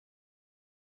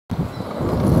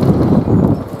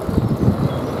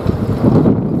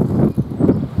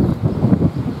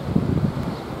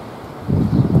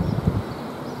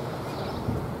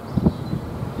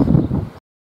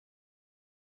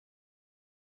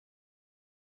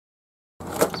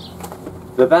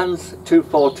The van's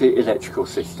 240 electrical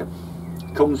system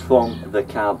comes from the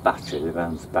car battery, the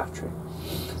van's battery.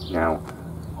 Now,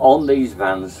 on these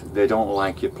vans, they don't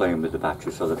like you playing with the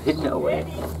battery, so they've hidden it away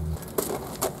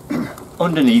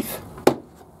underneath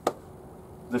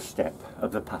the step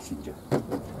of the passenger.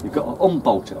 You've got to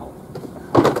unbolt it all.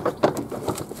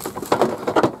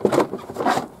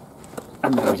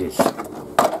 And there it is.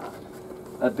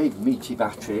 A big meaty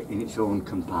battery in its own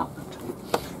compartment.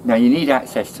 Now you need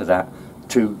access to that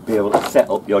to be able to set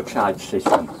up your charge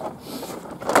system.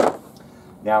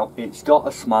 Now it's got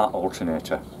a smart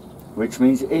alternator, which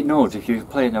means it knows if you're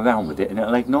playing around with it and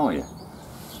it'll ignore you.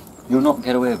 You'll not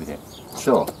get away with it.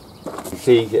 So, you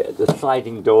see the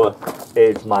sliding door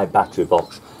is my battery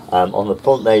box. On the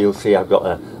front there you'll see I've got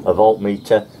a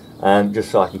voltmeter,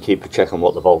 just so I can keep a check on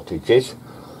what the voltage is.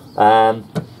 And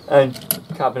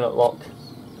cabinet lock,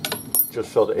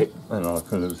 just so that it, I don't know, I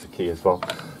can lose the key as well,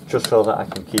 just so that I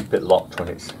can keep it locked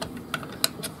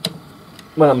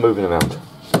when I'm moving around.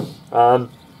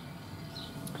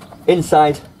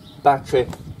 Inside, battery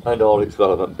and all its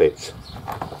relevant bits.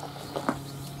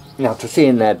 Now to see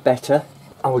in there better,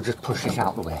 I will just push this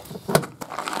out the way.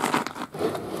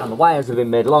 And the wires have been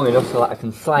made long enough so that I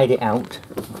can slide it out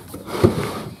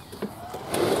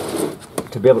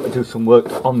to be able to do some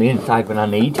work on the inside when I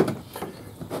need.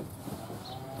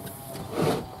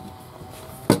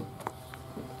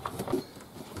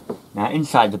 Now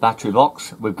inside the battery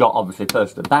box we've got obviously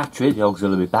first the battery, the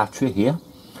auxiliary battery here.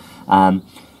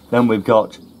 Then we've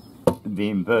got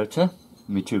the inverter,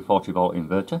 my 240 volt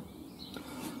inverter,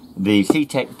 the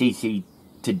CTEC DC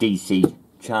to DC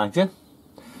charger,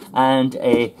 and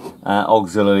a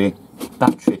auxiliary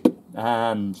battery,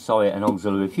 an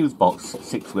auxiliary fuse box,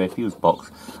 6-way fuse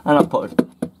box, and I've put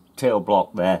a tail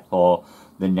block there for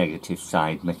the negative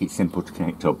side, make it simple to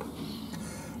connect up.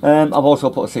 I've also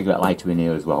put a cigarette lighter in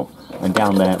here as well, and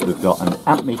down there we've got an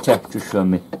amp meter to show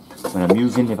me when I'm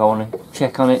using, if I want to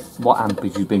check on it, what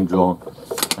ampage is being drawn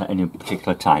at any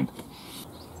particular time.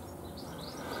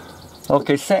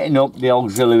 Okay, setting up the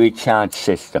auxiliary charge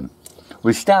system.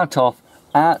 We start off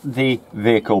at the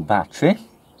vehicle battery.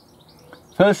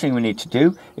 First thing we need to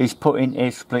do is put in a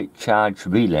split charge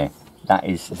relay. That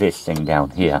is this thing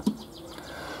down here.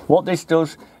 What this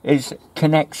does is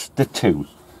connects the two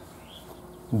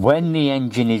when the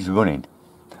engine is running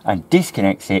and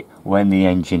disconnects it when the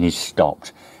engine is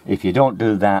stopped. If you don't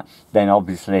do that, then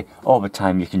obviously over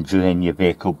time you can drain your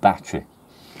vehicle battery.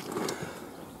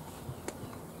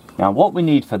 Now what we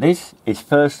need for this is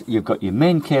first you've got your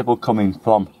main cable coming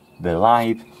from the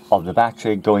live of the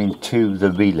battery going to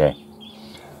the relay.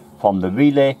 From the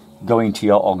relay going to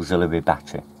your auxiliary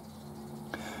battery.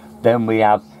 Then we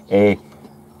have a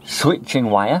switching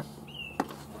wire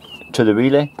to the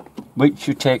relay, which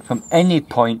you take from any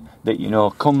point that you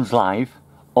know comes live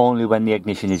only when the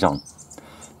ignition is on.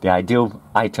 The ideal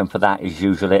item for that is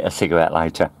usually a cigarette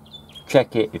lighter.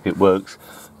 Check it, if it works,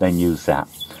 then use that.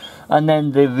 And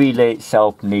then the relay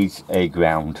itself needs a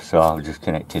ground, so I've just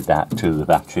connected that to the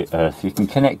battery earth. You can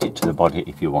connect it to the body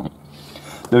if you want.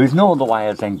 There is no other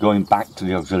wires then going back to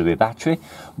the auxiliary battery.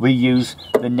 We use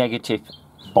the negative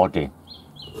body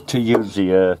to use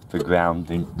the earth, the ground,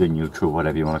 the neutral,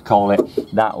 whatever you want to call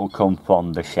it. That will come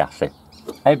from the chassis.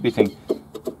 Everything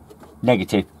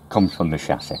negative comes from the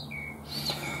chassis.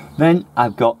 Then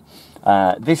I've got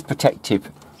this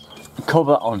protective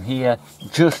cover on here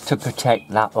just to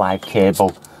protect that live cable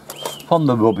from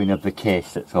the rubbing of the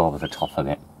case that's over the top of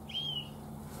it.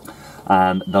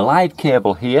 The live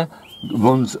cable here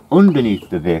runs underneath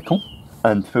the vehicle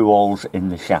and through holes in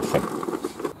the chassis.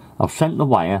 I've sent the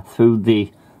wire through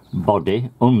the body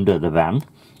under the van.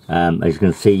 As you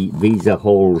can see, these are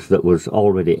holes that was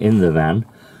already in the van,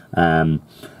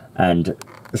 and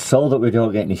so that we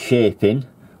don't get any shaping,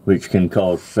 which can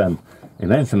cause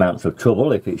immense amounts of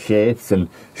trouble if it shapes and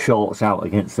shorts out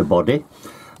against the body.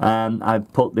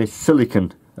 I've put this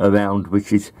silicone around,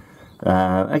 which is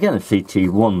again a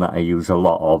CT1 that I use a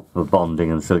lot of for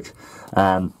bonding and such.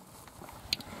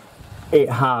 It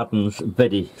hardens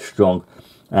very strong,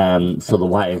 so the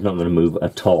wire is not going to move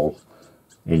at all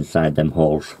inside them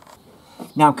holes.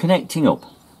 Now connecting up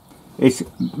is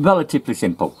relatively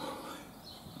simple.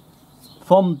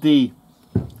 From the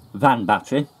van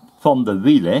battery, from the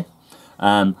relay,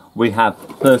 we have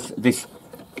first this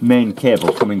main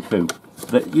cable coming through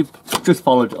that you've just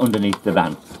followed underneath the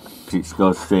van. It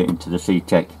goes straight into the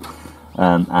CTEC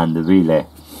and the relay.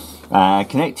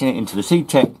 Connecting it into the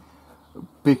CTEC,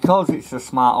 because it's a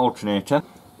smart alternator,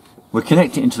 we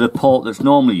connect it into the port that's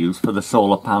normally used for the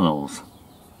solar panels.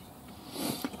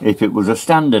 If it was a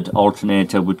standard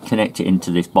alternator, we'd connect it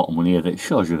into this bottom one here that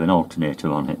shows you an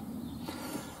alternator on it.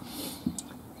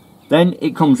 Then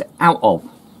it comes out of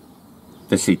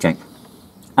the seat tank,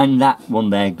 and that one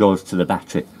there goes to the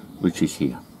battery, which is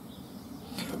here.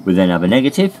 We then have a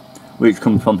negative, which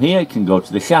comes from here. It can go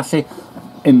to the chassis.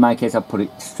 In my case, I put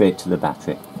it straight to the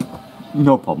battery.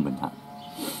 No problem with that.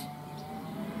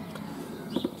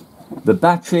 The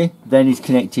battery then is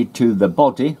connected to the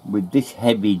body with this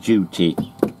heavy duty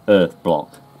earth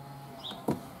block.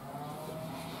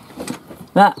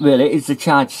 That really is the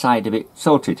charge side of it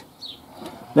sorted.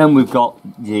 Then we've got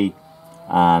the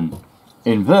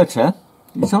inverter.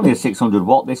 It's only a 600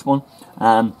 watt, this one,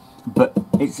 but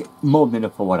it's more than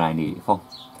enough for what I need it for.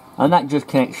 And that just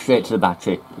connects straight to the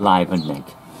battery, live and neg.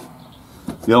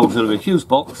 The auxiliary fuse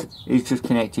box is just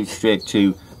connected straight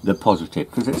to the positive,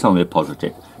 because it's only a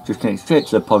positive. Just connects straight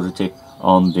to the positive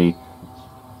on the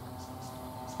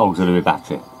auxiliary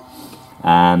battery.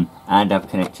 And I've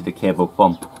connected the cable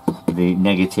from the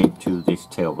negative to this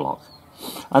tail block.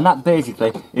 And that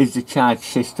basically is the charge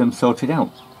system sorted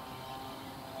out.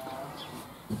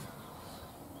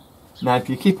 Now if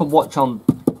you keep a watch on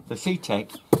the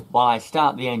CTEC while I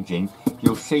start the engine,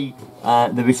 you'll see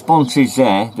the responses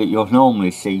there that you'll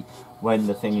normally see when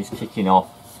the thing is kicking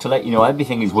off, to let you know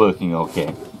everything is working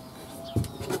okay.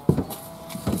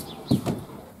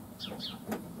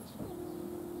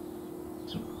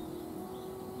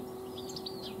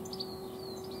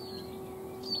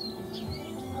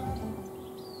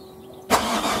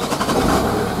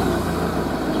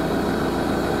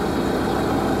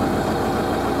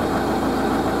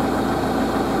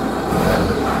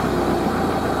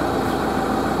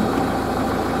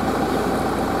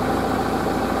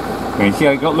 You see,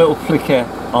 I got a little flicker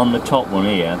on the top one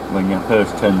here when you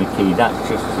first turn the key. That's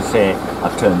just to say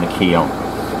I've turned the key on,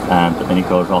 but then it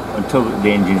goes off until the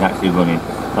engine's actually running,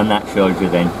 and that shows you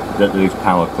then that there is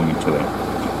power coming to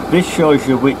it. This shows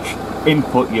you which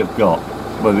input you've got,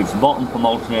 whether it's bottom from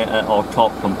alternator or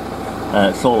top from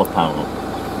solar panel,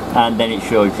 and then it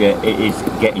shows you it is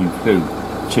getting through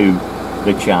to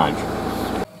the charge.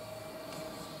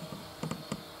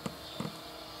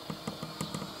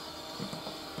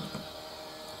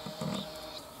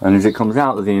 And as it comes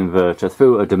out of the inverter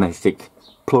through a domestic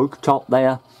plug top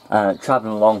there,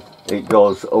 travelling along, it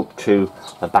goes up to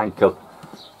a bank of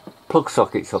plug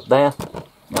sockets up there,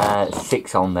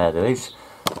 6 on there is,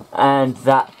 and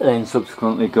that then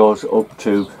subsequently goes up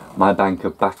to my bank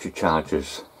of battery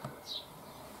chargers.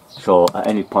 So at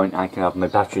any point I can have my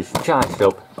batteries charged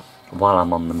up while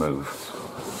I'm on the move.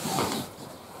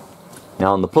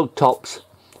 Now on the plug tops,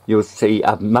 you'll see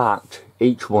I've marked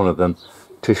each one of them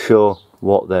to show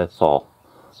what they're for,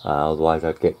 otherwise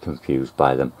I'd get confused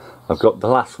by them. I've got the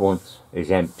last one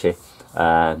is empty,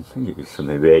 and use some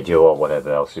radio or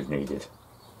whatever else is needed.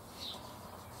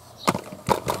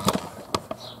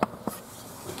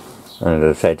 And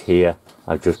as I said here,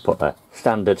 I've just put a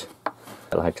standard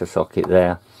lighter socket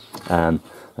there, and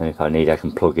if I need I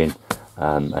can plug in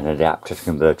an adapter to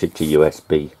convert it to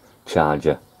USB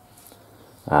charger,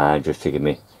 just to give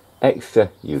me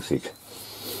extra usage.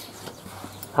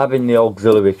 Having the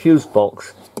auxiliary fuse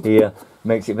box here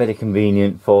makes it very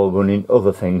convenient for running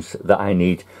other things that I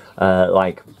need,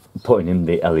 like putting in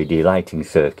the LED lighting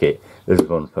circuit. There's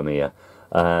one from here.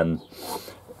 Other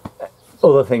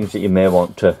things that you may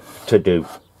want to do,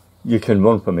 you can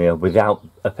run from here without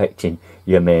affecting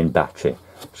your main battery,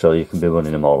 so you can be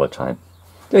running them all the time.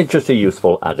 It's just a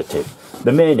useful additive.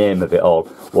 The main aim of it all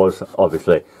was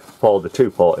obviously for the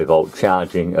 240 volt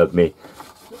charging of me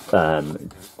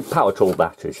power tool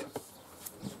batteries,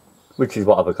 which is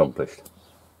what I've accomplished.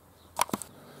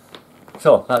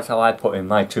 So that's how I put in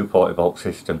my 240 volt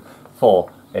system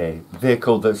for a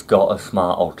vehicle that's got a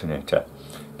smart alternator,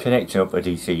 connecting up a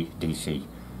DC-DC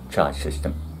charge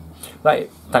system. Right,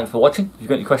 thanks for watching. If you've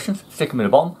got any questions, stick them in the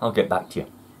bottom, I'll get back to you.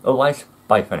 Otherwise,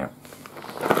 bye for now.